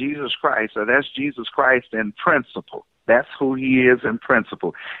Christ, Jesus Christ, so that's Jesus Christ in principle. That's who he is in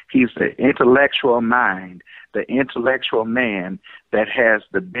principle. He's the intellectual mind, the intellectual man that has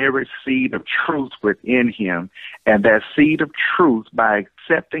the very seed of truth within him. And that seed of truth, by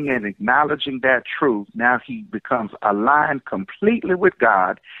accepting and acknowledging that truth, now he becomes aligned completely with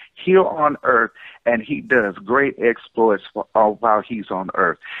God here on earth, and he does great exploits while he's on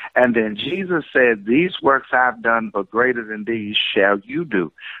earth. And then Jesus said, these works I've done, but greater than these shall you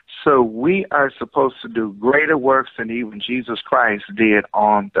do. So we are supposed to do greater works than even Jesus Christ did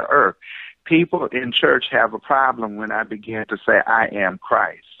on the earth. People in church have a problem when I begin to say I am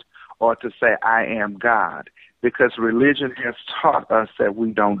Christ or to say I am God, because religion has taught us that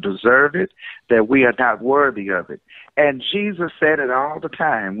we don't deserve it, that we are not worthy of it. And Jesus said it all the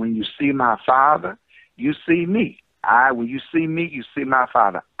time. When you see my Father, you see me. When you see me, you see my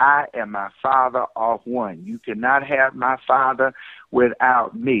Father. I am my Father of one. You cannot have my Father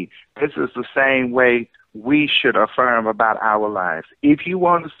without me. This is the same way we should affirm about our lives. If you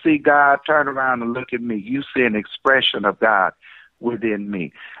want to see God, turn around and look at me. You see an expression of God within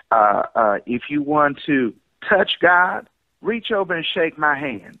me. If you want to touch God, reach over and shake my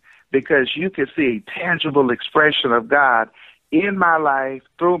hand, because you can see a tangible expression of God in my life,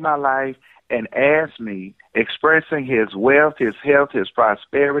 through my life, and asked me, expressing his wealth, his health, his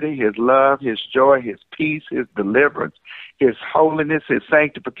prosperity, his love, his joy, his peace, his deliverance, his holiness, his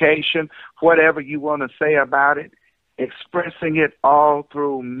sanctification, whatever you want to say about it, expressing it all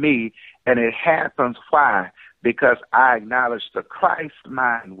through me. And it happens, why? Because I acknowledge the Christ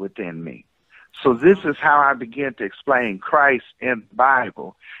mind within me. So this is how I begin to explain Christ in the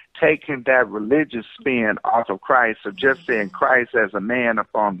Bible, taking that religious spin off of Christ, of just saying Christ as a man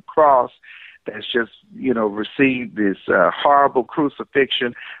upon the cross that's just, received this horrible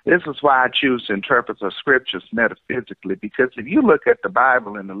crucifixion. This is why I choose to interpret the scriptures metaphysically, because if you look at the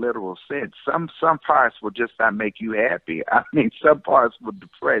Bible in the literal sense, some parts will just not make you happy. I mean, some parts will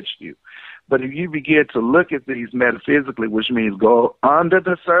depress you. But if you begin to look at these metaphysically, which means go under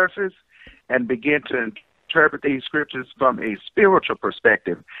the surface and begin to interpret these scriptures from a spiritual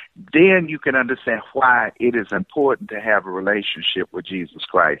perspective, then you can understand why it is important to have a relationship with Jesus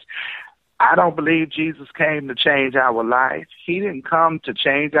Christ. I don't believe Jesus came to change our life. He didn't come to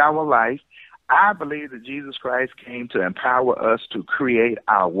change our life. I believe that Jesus Christ came to empower us to create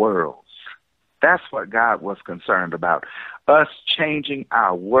our worlds. That's what God was concerned about, us changing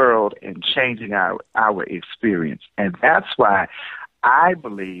our world and changing our experience. And that's why I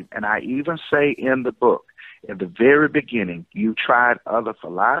believe, and I even say in the book, in the very beginning, you tried other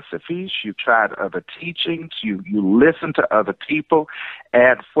philosophies, you tried other teachings, you listen to other people,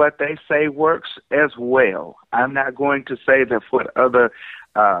 and what they say works as well. I'm not going to say that what other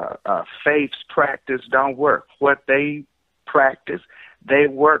faiths practice don't work. What they practice, they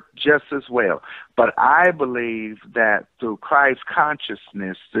work just as well. But I believe that through Christ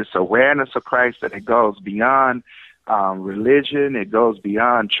consciousness, this awareness of Christ, that it goes beyond religion, it goes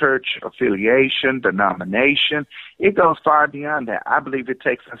beyond church affiliation, denomination. It goes far beyond that. I believe it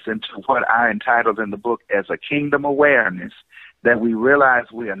takes us into what I entitled in the book as a kingdom awareness, that we realize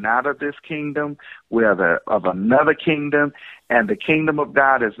we are not of this kingdom, we are of another kingdom, and the kingdom of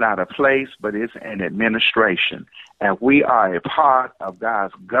God is not a place, but it's an administration. And we are a part of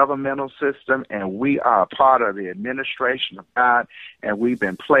God's governmental system, and we are a part of the administration of God, and we've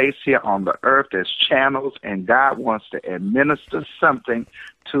been placed here on the earth as channels, and God wants to administer something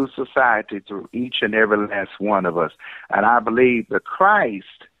to society through each and every last one of us. And I believe that Christ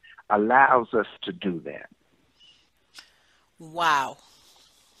allows us to do that. Wow.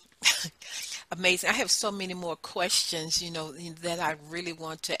 Amazing. I have so many more questions, that I really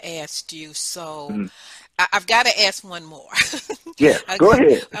want to ask you. So I've got to ask one more. Yes, go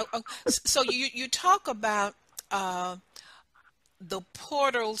ahead. So you talk about the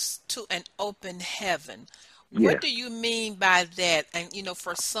portals to an open heaven. Yes. What do you mean by that? And,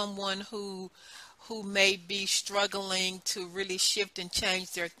 for someone who may be struggling to really shift and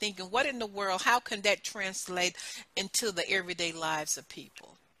change their thinking, what in the world, how can that translate into the everyday lives of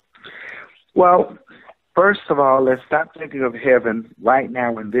people? Well, first of all, let's stop thinking of heaven right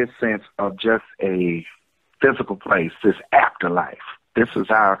now in this sense of just a physical place, this afterlife. This is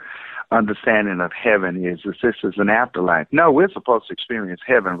our understanding of heaven, is that this is an afterlife. No, we're supposed to experience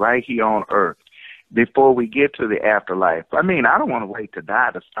heaven right here on earth before we get to the afterlife. I mean, I don't want to wait to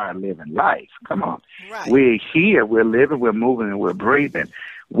die to start living life. Come on. Right. We're here, we're living, we're moving, and we're breathing.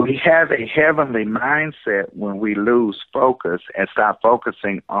 We have a heavenly mindset when we lose focus and start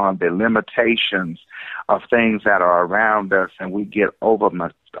focusing on the limitations of things that are around us, and we get over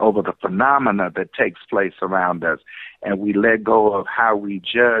the phenomena that takes place around us, and we let go of how we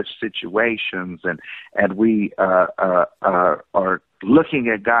judge situations, and we are looking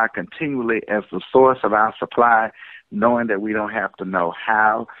at God continually as the source of our supply, knowing that we don't have to know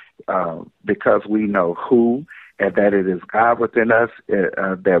how, because we know who, and that it is God within us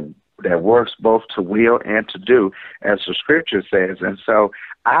that works both to will and to do, as the scripture says. And so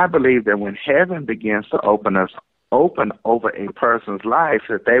I believe that when heaven begins to open over a person's life,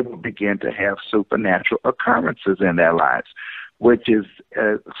 that they will begin to have supernatural occurrences in their lives, which is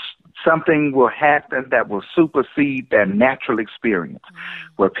something will happen that will supersede their natural experience,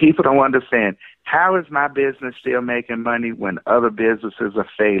 where people don't understand, how is my business still making money when other businesses are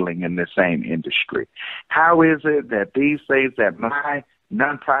failing in the same industry? How is it that these days that my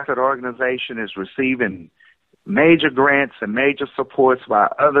nonprofit organization is receiving major grants and major supports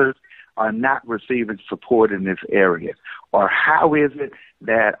while others are not receiving support in this area? Or how is it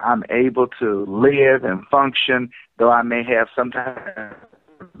that I'm able to live and function, though I may have some type of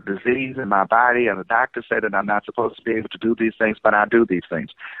disease in my body, and the doctor said that I'm not supposed to be able to do these things, but I do these things?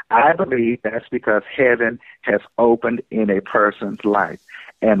 I believe that's because heaven has opened in a person's life.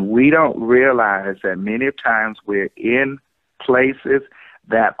 And we don't realize that many times we're in places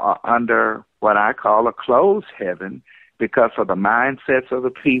that are under what I call a closed heaven, because of the mindsets of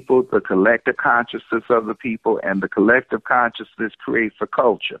the people, the collective consciousness of the people, and the collective consciousness creates a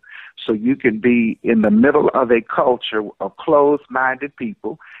culture. So you can be in the middle of a culture of closed-minded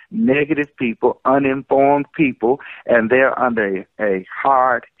people, negative people, uninformed people, and they're under a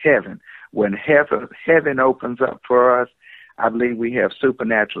hard heaven. When heaven opens up for us, I believe we have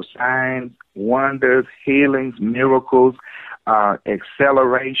supernatural signs, wonders, healings, miracles,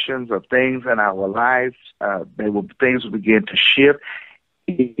 accelerations of things in our lives. Things will begin to shift,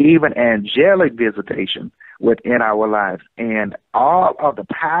 even angelic visitation within our lives. And all of the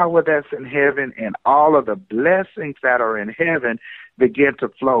power that's in heaven and all of the blessings that are in heaven begin to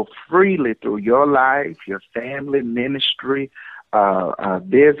flow freely through your life, your family, ministry,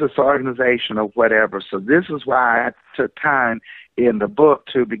 business organization, or whatever. So this is why I took time in the book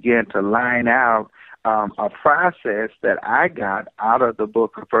to begin to line out a process that I got out of the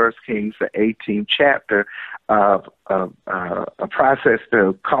book of 1 Kings, the 18th chapter, of a process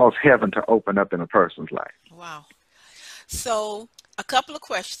to cause heaven to open up in a person's life. Wow. So a couple of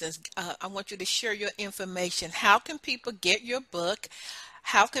questions. I want you to share your information. How can people get your book?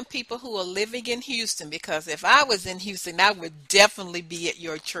 How can people who are living in Houston, because if I was in Houston, I would definitely be at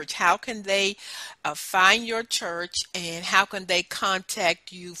your church. How can they find your church, and how can they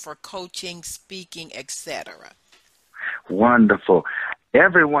contact you for coaching, speaking, etc.? Wonderful.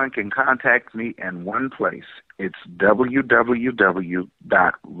 Everyone can contact me in one place. It's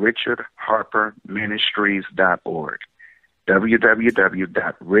www.richardharperministries.org.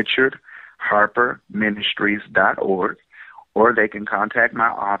 www.richardharperministries.org. Or they can contact my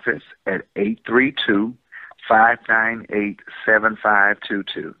office at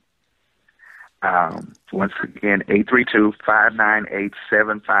 832-598-7522. Once again,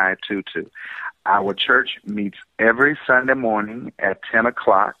 832-598-7522. Our church meets every Sunday morning at 10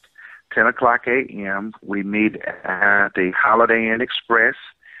 o'clock a.m. We meet at the Holiday Inn Express,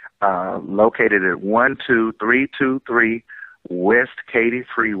 located at 12323 West Katy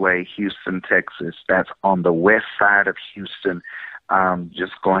Freeway, Houston, Texas. That's on the west side of Houston,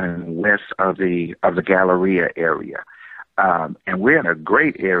 just going west of the Galleria area. And we're in a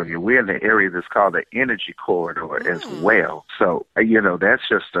great area. We're in the area that's called the Energy Corridor as well. So, that's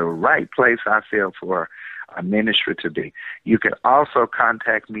just the right place, I feel, for a ministry to be. You can also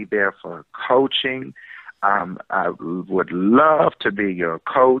contact me there for coaching. I would love to be your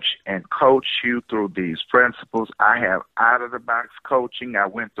coach and coach you through these principles. I have out-of-the-box coaching. I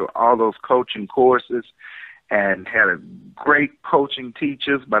went through all those coaching courses and had a great coaching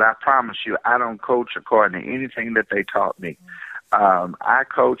teachers, but I promise you, I don't coach according to anything that they taught me. I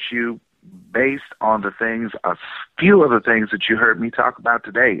coach you based on the things, a few of the things that you heard me talk about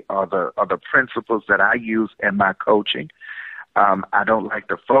today are the principles that I use in my coaching. I don't like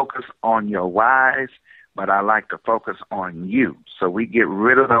to focus on your whys, but I like to focus on you. So we get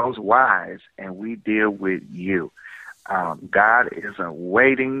rid of those whys and we deal with you. God isn't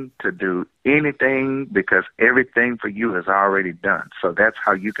waiting to do anything because everything for you is already done. So that's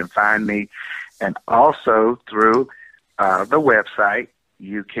how you can find me. And also through the website,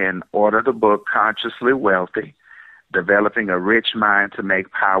 you can order the book, Consciously Wealthy, Developing a Rich Mind to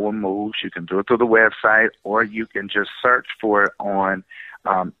Make Power Moves. You can do it through the website, or you can just search for it on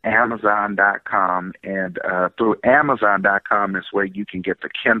Amazon.com. And through Amazon.com is where you can get the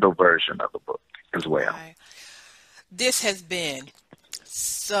Kindle version of the book as well. Right. This has been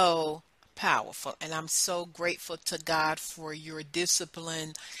so powerful, and I'm so grateful to God for your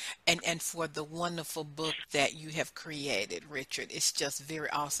discipline and for the wonderful book that you have created, Richard. It's just very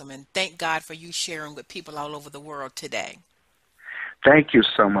awesome, and thank God for you sharing with people all over the world today. Thank you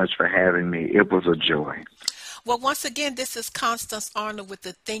so much for having me. It was a joy. Well, once again, this is Constance Arnold with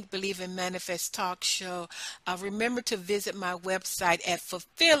the Think, Believe, and Manifest talk show. Remember to visit my website at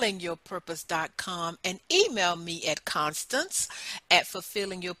fulfillingyourpurpose.com and email me at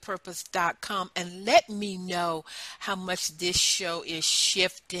constance@fulfillingyourpurpose.com and let me know how much this show is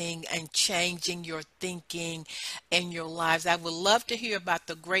shifting and changing your thinking and your lives. I would love to hear about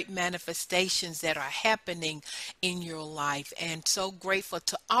the great manifestations that are happening in your life, and so grateful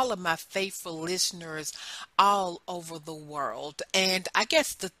to all of my faithful listeners all over the world. And I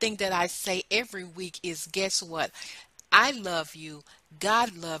guess the thing that I say every week is, guess what? I love you,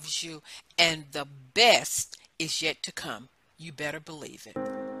 God loves you, and the best is yet to come. You better believe it.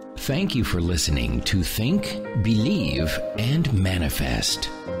 Thank you for listening to Think, Believe, and Manifest.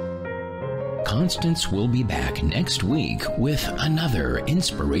 Constance will be back next week with another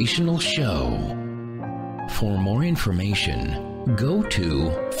inspirational show. For more information, go to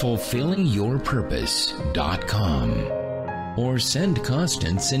fulfillingyourpurpose.com or send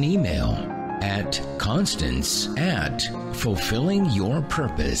Constance an email at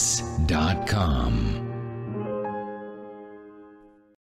Constance@fulfillingyourpurpose.com.